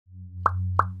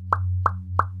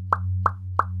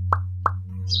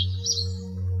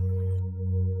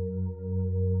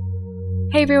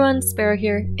Hey everyone, Sparrow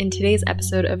here. In today's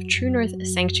episode of True North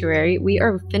Sanctuary, we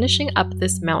are finishing up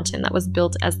this mountain that was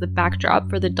built as the backdrop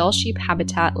for the Dall sheep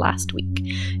habitat last week.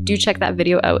 Do check that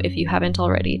video out if you haven't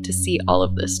already to see all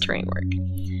of this terrain work.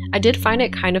 I did find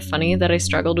it kind of funny that I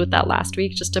struggled with that last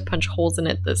week just to punch holes in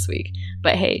it this week,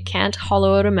 but hey, can't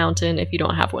hollow out a mountain if you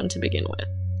don't have one to begin with.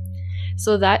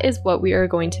 So that is what we are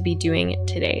going to be doing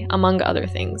today, among other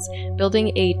things.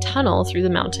 Building a tunnel through the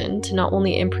mountain to not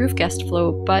only improve guest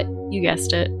flow, but, you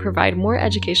guessed it, provide more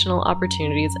educational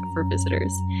opportunities for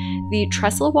visitors. The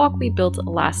trestle walk we built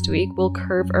last week will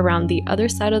curve around the other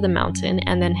side of the mountain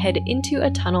and then head into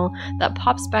a tunnel that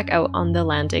pops back out on the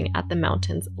landing at the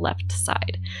mountain's left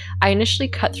side. I initially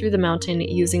cut through the mountain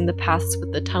using the paths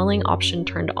with the tunneling option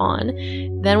turned on,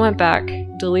 then went back,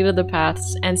 deleted the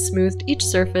paths, and smoothed each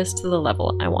surface to the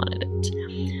level I wanted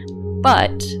it.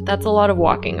 But that's a lot of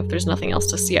walking if there's nothing else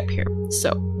to see up here.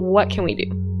 So what can we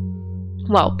do?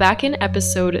 Well, back in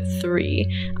episode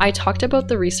 3, I talked about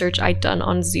the research I'd done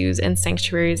on zoos and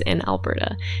sanctuaries in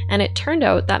Alberta, and it turned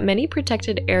out that many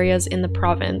protected areas in the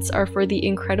province are for the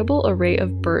incredible array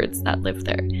of birds that live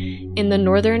there. In the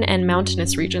northern and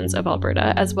mountainous regions of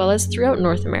Alberta, as well as throughout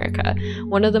North America,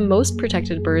 one of the most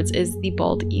protected birds is the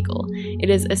bald eagle. It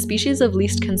is a species of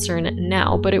least concern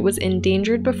now, but it was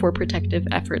endangered before protective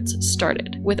efforts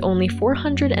started, with only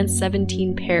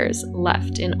 417 pairs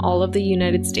left in all of the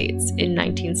United States in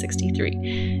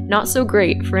 1963. Not so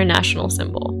great for a national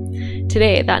symbol.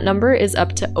 Today, that number is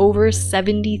up to over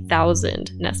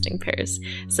 70,000 nesting pairs,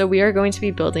 so we are going to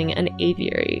be building an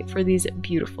aviary for these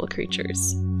beautiful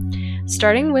creatures.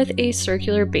 Starting with a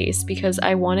circular base because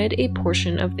I wanted a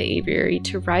portion of the aviary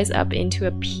to rise up into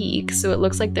a peak, so it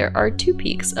looks like there are 2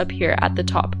 peaks up here at the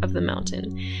top of the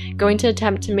mountain. Going to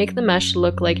attempt to make the mesh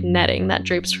look like netting that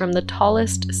drapes from the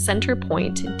tallest center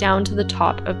point down to the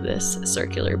top of this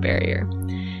circular barrier.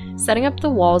 Setting up the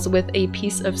walls with a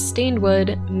piece of stained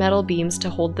wood, metal beams to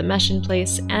hold the mesh in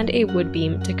place, and a wood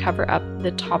beam to cover up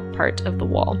the top part of the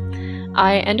wall.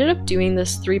 I ended up doing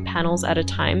this 3 panels at a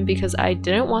time because I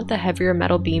didn't want the heavier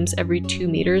metal beams every 2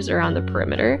 meters around the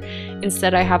perimeter.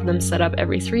 Instead, I have them set up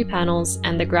every 3 panels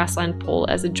and the grassland pole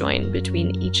as a join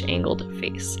between each angled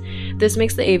face. This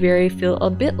makes the aviary feel a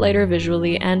bit lighter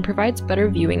visually and provides better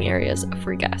viewing areas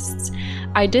for guests.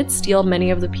 I did steal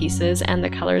many of the pieces and the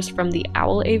colors from the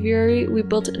owl aviary we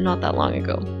built not that long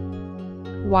ago.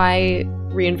 Why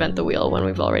reinvent the wheel when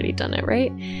we've already done it,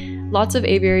 right? Lots of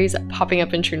aviaries popping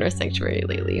up in True North Sanctuary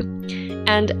lately.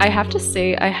 And I have to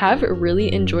say, I have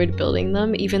really enjoyed building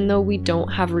them, even though we don't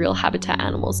have real habitat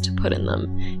animals to put in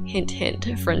them. Hint,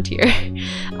 hint, frontier.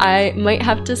 I might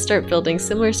have to start building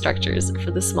similar structures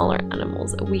for the smaller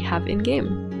animals we have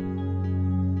in-game.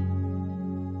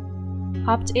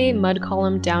 Popped a mud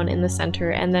column down in the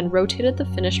center and then rotated the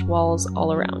finished walls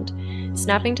all around.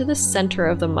 Snapping to the center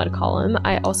of the mud column,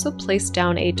 I also placed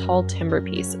down a tall timber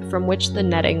piece from which the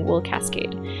netting will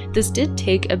cascade. This did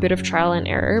take a bit of trial and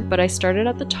error, but I started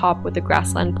at the top with the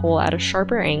grassland pole at a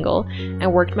sharper angle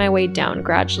and worked my way down,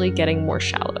 gradually getting more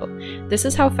shallow. This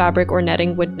is how fabric or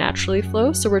netting would naturally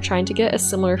flow, so we're trying to get a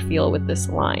similar feel with this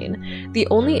line. The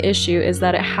only issue is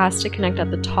that it has to connect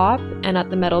at the top and at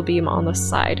the metal beam on the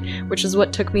side, which is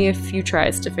what took me a few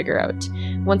tries to figure out.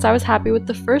 Once I was happy with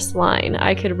the first line,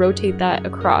 I could rotate that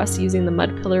across using the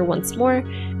mud pillar once more,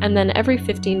 and then every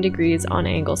 15 degrees on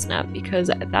angle snap because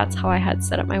that's how I had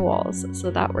set up my walls, so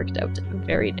that worked out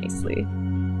very nicely.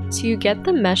 To get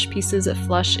the mesh pieces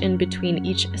flush in between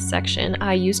each section,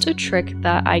 I used a trick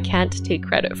that I can't take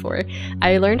credit for.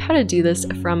 I learned how to do this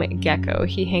from Gecko.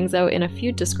 He hangs out in a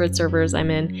few Discord servers I'm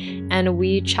in, and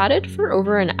we chatted for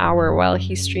over an hour while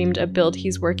he streamed a build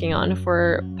he's working on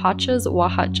for Pacha's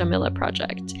Wahat Jamila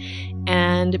project,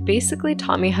 and basically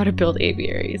taught me how to build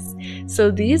aviaries. So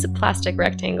these plastic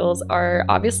rectangles are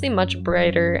obviously much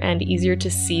brighter and easier to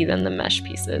see than the mesh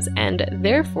pieces, and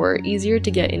therefore easier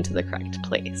to get into the correct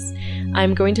place.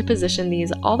 I'm going to position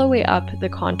these all the way up the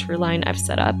contour line I've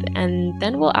set up, and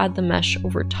then we'll add the mesh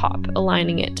over top,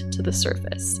 aligning it to the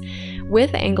surface.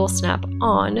 With angle snap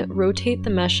on, rotate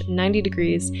the mesh 90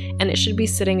 degrees, and it should be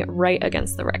sitting right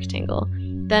against the rectangle.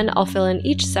 Then I'll fill in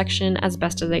each section as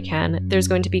best as I can. There's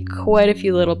going to be quite a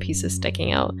few little pieces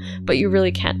sticking out, but you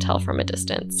really can't tell from a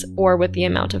distance, or with the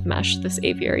amount of mesh this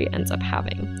aviary ends up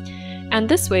having. And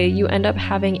this way you end up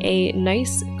having a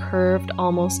nice curved,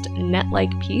 almost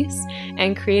net-like piece,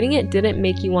 and creating it didn't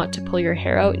make you want to pull your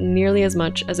hair out nearly as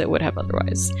much as it would have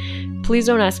otherwise. Please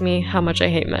don't ask me how much I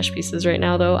hate mesh pieces right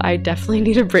now though, I definitely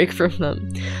need a break from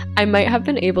them. I might have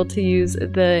been able to use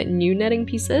the new netting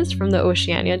pieces from the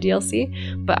Oceania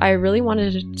DLC, but I really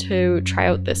wanted to try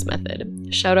out this method.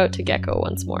 Shout out to Gecko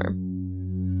once more.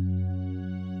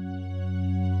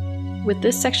 With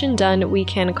this section done, we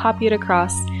can copy it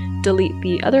across, delete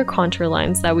the other contour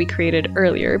lines that we created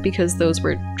earlier because those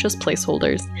were just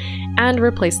placeholders, and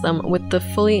replace them with the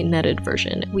fully netted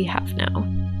version we have now.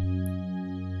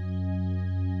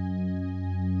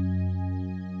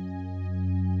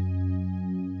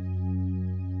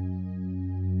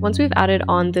 Once we've added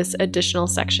on this additional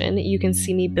section, you can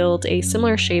see me build a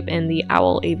similar shape in the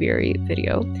owl aviary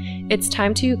video. It's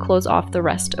time to close off the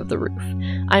rest of the roof.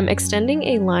 I'm extending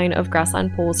a line of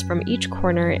grassland poles from each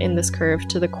corner in this curve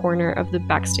to the corner of the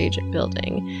backstage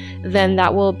building. Then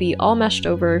that will be all meshed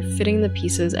over, fitting the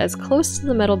pieces as close to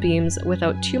the metal beams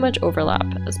without too much overlap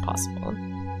as possible.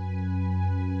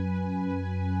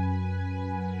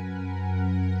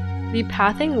 The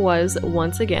pathing was,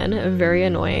 once again, very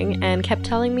annoying and kept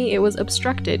telling me it was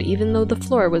obstructed even though the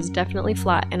floor was definitely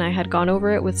flat and I had gone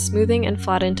over it with smoothing and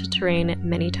flattened terrain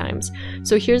many times.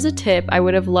 So here's a tip I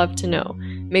would have loved to know.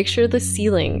 Make sure the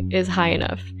ceiling is high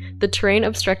enough. The terrain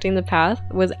obstructing the path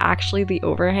was actually the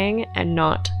overhang and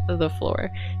not the floor.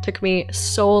 It took me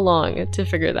so long to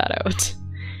figure that out.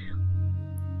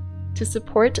 To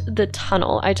support the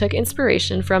tunnel, I took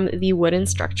inspiration from the wooden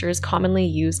structures commonly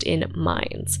used in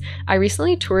mines. I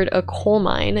recently toured a coal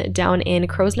mine down in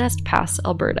Crow's Nest Pass,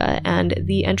 Alberta, and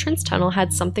the entrance tunnel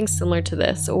had something similar to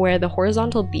this, where the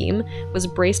horizontal beam was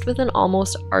braced with an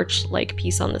almost arch-like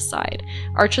piece on the side.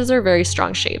 Arches are very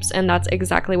strong shapes, and that's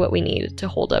exactly what we need to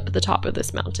hold up the top of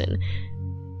this mountain.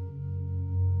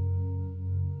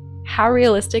 How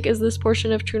realistic is this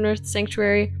portion of True North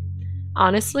Sanctuary?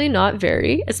 Honestly, not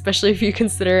very, especially if you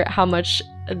consider how much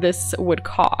this would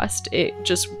cost. It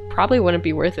just probably wouldn't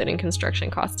be worth it in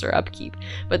construction costs or upkeep,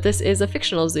 but this is a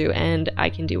fictional zoo and I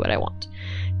can do what I want.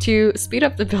 To speed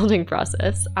up the building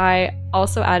process, I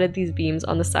also added these beams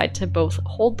on the side to both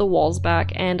hold the walls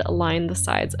back and align the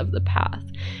sides of the path.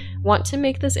 Want to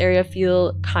make this area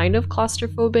feel kind of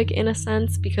claustrophobic in a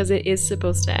sense because it is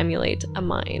supposed to emulate a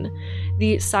mine.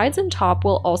 The sides and top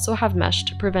will also have mesh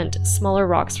to prevent smaller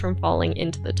rocks from falling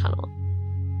into the tunnel.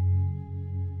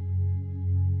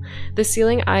 The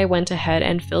ceiling I went ahead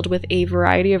and filled with a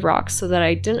variety of rocks so that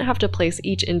I didn't have to place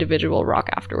each individual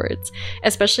rock afterwards.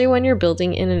 Especially when you're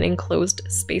building in an enclosed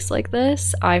space like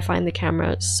this, I find the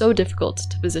camera so difficult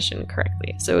to position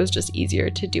correctly, so it was just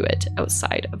easier to do it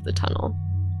outside of the tunnel.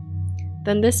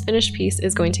 Then this finished piece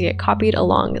is going to get copied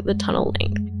along the tunnel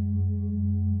length.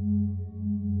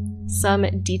 Some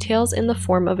details in the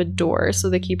form of a door so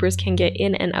the keepers can get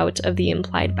in and out of the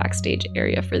implied backstage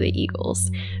area for the eagles.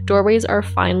 Doorways are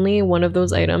finally one of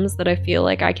those items that I feel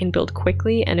like I can build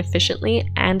quickly and efficiently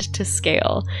and to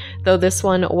scale, though this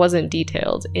one wasn't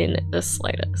detailed in the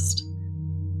slightest.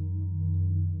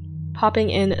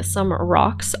 Popping in some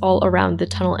rocks all around the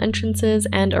tunnel entrances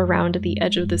and around the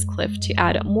edge of this cliff to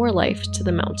add more life to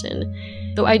the mountain.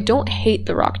 Though I don't hate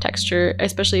the rock texture,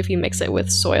 especially if you mix it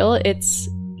with soil, it's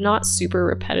not super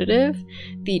repetitive.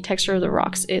 The texture of the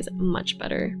rocks is much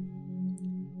better.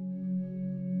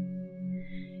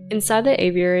 Inside the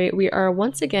aviary, we are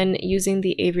once again using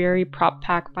the aviary prop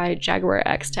pack by Jaguar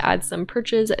X to add some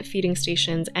perches, feeding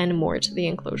stations, and more to the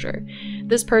enclosure.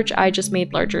 This perch I just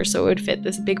made larger so it would fit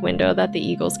this big window that the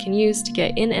eagles can use to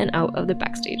get in and out of the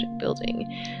backstage building.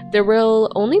 There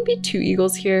will only be 2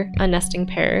 eagles here, a nesting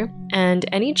pair, and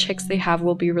any chicks they have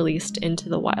will be released into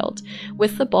the wild.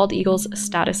 With the bald eagle's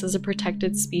status as a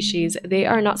protected species, they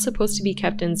are not supposed to be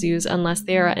kept in zoos unless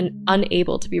they are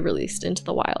unable to be released into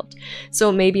the wild.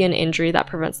 So maybe an injury that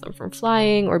prevents them from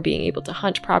flying or being able to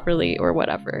hunt properly or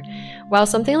whatever. While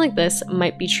something like this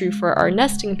might be true for our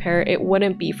nesting pair, it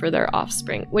wouldn't be for their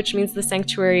offspring, which means the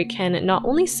sanctuary can not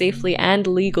only safely and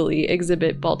legally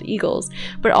exhibit bald eagles,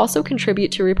 but also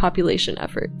contribute to repopulation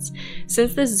efforts.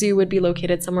 Since this zoo would be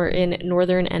located somewhere in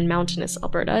northern and mountainous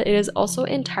Alberta, it is also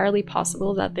entirely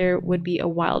possible that there would be a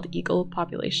wild eagle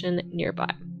population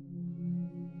nearby.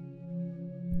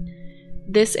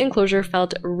 This enclosure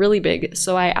felt really big,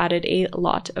 so I added a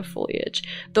lot of foliage,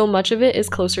 though much of it is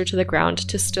closer to the ground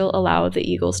to still allow the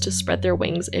eagles to spread their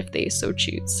wings if they so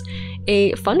choose.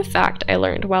 A fun fact I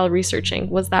learned while researching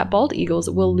was that bald eagles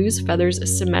will lose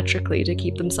feathers symmetrically to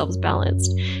keep themselves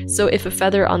balanced. So if a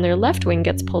feather on their left wing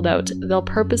gets pulled out, they'll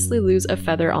purposely lose a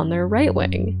feather on their right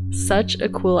wing. Such a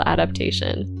cool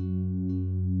adaptation.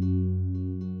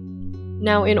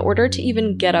 Now, in order to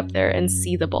even get up there and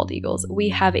see the bald eagles, we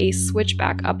have a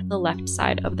switchback up the left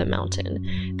side of the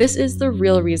mountain. This is the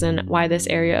real reason why this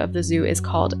area of the zoo is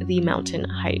called the mountain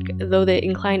hike, though the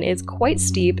incline is quite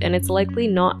steep and it's likely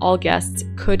not all guests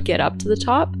could get up to the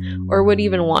top or would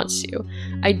even want to.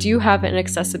 I do have an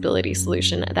accessibility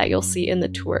solution that you'll see in the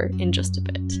tour in just a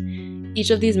bit. Each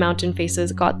of these mountain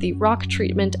faces got the rock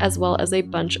treatment as well as a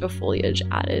bunch of foliage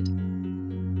added.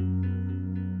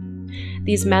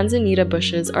 These manzanita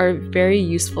bushes are very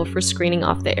useful for screening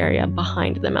off the area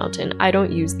behind the mountain. I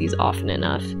don't use these often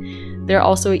enough. They're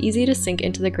also easy to sink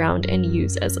into the ground and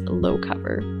use as low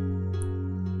cover.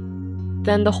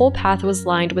 Then the whole path was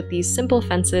lined with these simple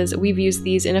fences. We've used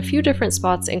these in a few different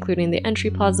spots, including the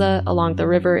entry plaza, along the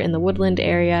river in the woodland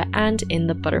area, and in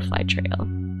the butterfly trail.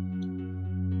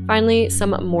 Finally,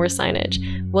 some more signage.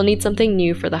 We'll need something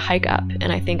new for the hike up,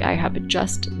 and I think I have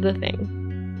just the thing.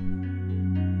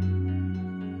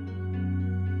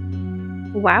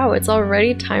 Wow, it's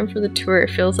already time for the tour. It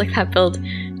feels like that build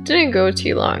didn't go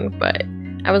too long, but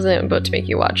I wasn't about to make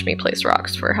you watch me place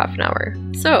rocks for half an hour.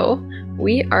 So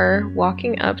we are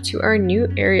walking up to our new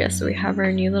area. So we have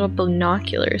our new little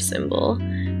binocular symbol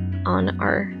on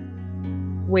our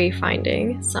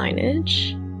wayfinding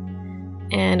signage.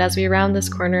 And as we round this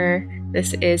corner,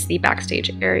 this is the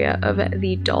backstage area of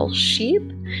the Dall sheep,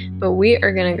 but we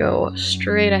are gonna go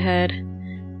straight ahead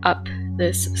up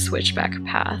this switchback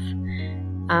path.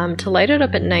 To light it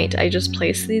up at night, I just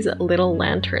place these little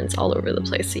lanterns all over the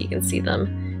place so you can see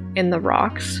them in the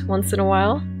rocks once in a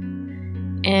while.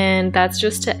 And that's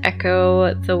just to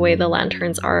echo the way the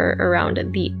lanterns are around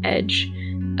the edge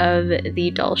of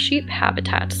the Dall sheep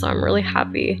habitat. So I'm really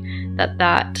happy that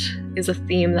that is a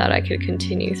theme that I could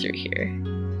continue through here.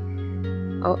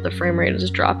 Oh, the frame rate is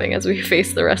dropping as we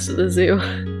face the rest of the zoo.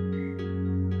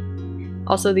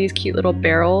 Also, these cute little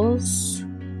barrels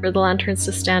for the lanterns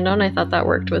to stand on. I thought that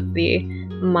worked with the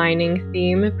mining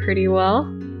theme pretty well.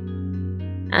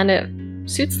 And it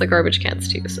suits the garbage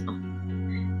cans too, so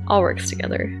all works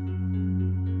together.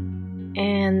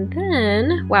 And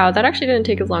then, wow, that actually didn't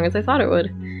take as long as I thought it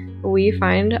would. We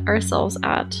find ourselves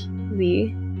at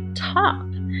the top.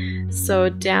 So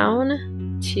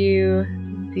down to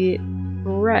the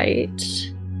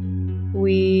right,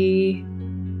 we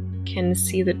can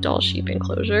see the Dall sheep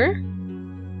enclosure.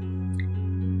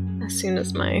 As soon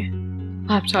as my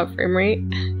laptop frame rate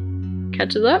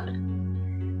catches up.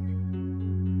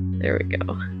 There we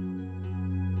go.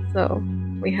 So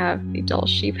we have the Dall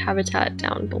sheep habitat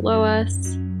down below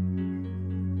us.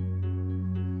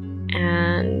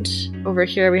 And over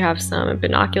here we have some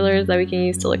binoculars that we can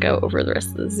use to look out over the rest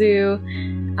of the zoo.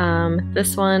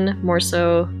 This one, more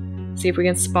so, see if we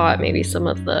can spot maybe some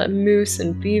of the moose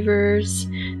and beavers.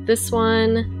 This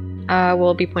one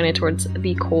will be pointed towards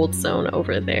the cold zone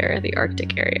over there, the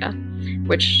Arctic area,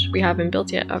 which we haven't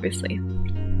built yet, obviously.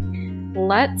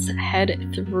 Let's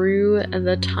head through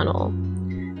the tunnel.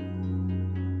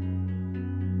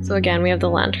 So again, we have the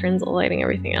lanterns lighting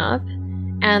everything up.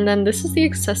 And then this is the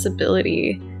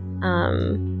accessibility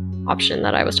option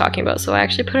that I was talking about. So I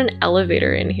actually put an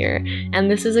elevator in here, and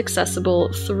this is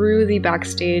accessible through the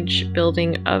backstage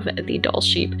building of the Dall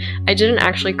sheep. I didn't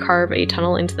actually carve a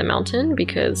tunnel into the mountain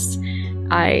because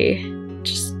I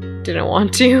just didn't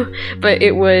want to, but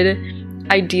it would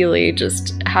ideally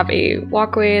just have a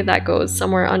walkway that goes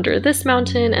somewhere under this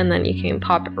mountain, and then you can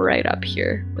pop right up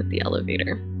here with the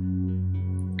elevator.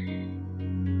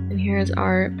 And here's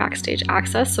our backstage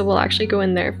access, so we'll actually go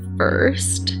in there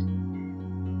first.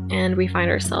 And we find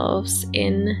ourselves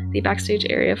in the backstage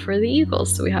area for the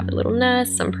eagles. So we have a little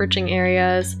nest, some perching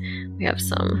areas, we have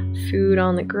some food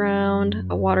on the ground,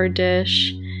 a water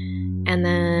dish, and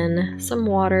then some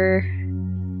water,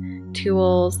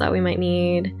 tools that we might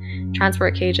need,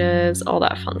 transport cages, all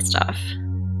that fun stuff.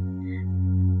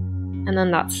 And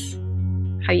then that's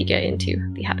how you get into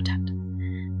the habitat.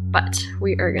 But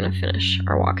we are gonna finish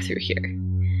our walk through here.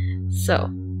 So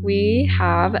we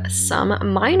have some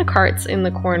mine carts in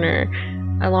the corner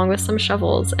along with some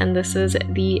shovels, and this is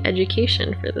the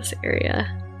education for this area.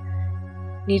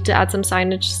 Need to add some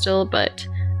signage still, but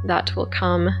that will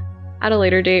come at a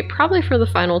later date, probably for the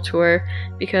final tour,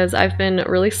 because I've been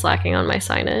really slacking on my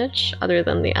signage other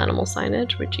than the animal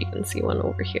signage, which you can see one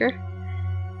over here.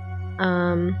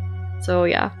 So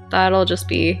yeah, that'll just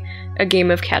be a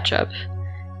game of catch up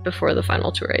before the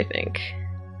final tour, I think.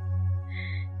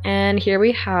 And here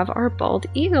we have our bald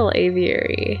eagle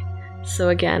aviary. So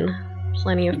again,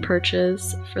 plenty of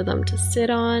perches for them to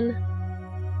sit on.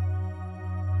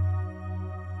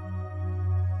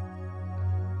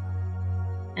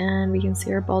 And we can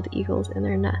see our bald eagles in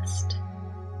their nest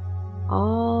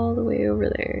all the way over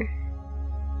there.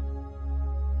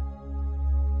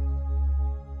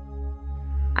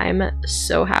 I'm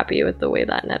so happy with the way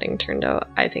that netting turned out.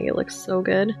 I think it looks so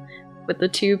good with the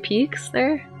two peaks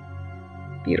there.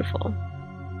 Beautiful.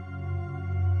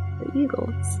 The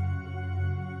eagles.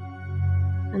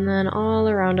 And then all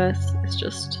around us is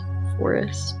just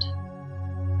forest.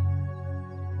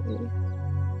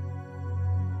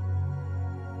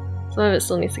 Some of it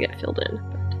still needs to get filled in,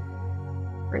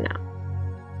 but for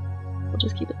now, we'll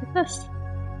just keep it like this.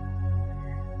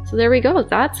 So there we go.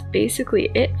 That's basically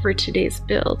it for today's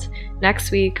build.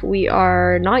 Next week, we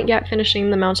are not yet finishing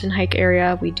the mountain hike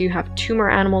area. We do have 2 more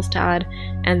animals to add,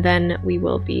 and then we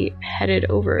will be headed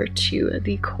over to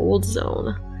the cold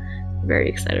zone. Very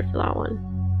excited for that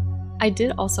one. I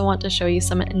did also want to show you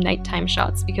some nighttime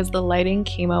shots because the lighting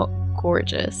came out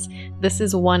gorgeous. This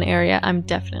is one area I'm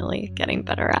definitely getting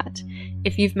better at.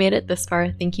 If you've made it this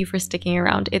far, thank you for sticking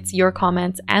around. It's your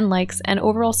comments and likes and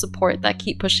overall support that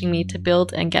keep pushing me to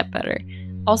build and get better.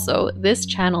 Also, this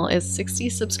channel is 60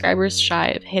 subscribers shy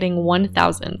of hitting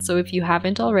 1,000, so if you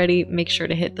haven't already, make sure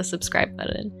to hit the subscribe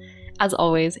button. As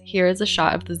always, here is a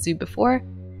shot of the zoo before,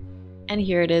 and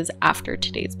here it is after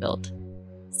today's build.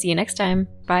 See you next time.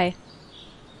 Bye.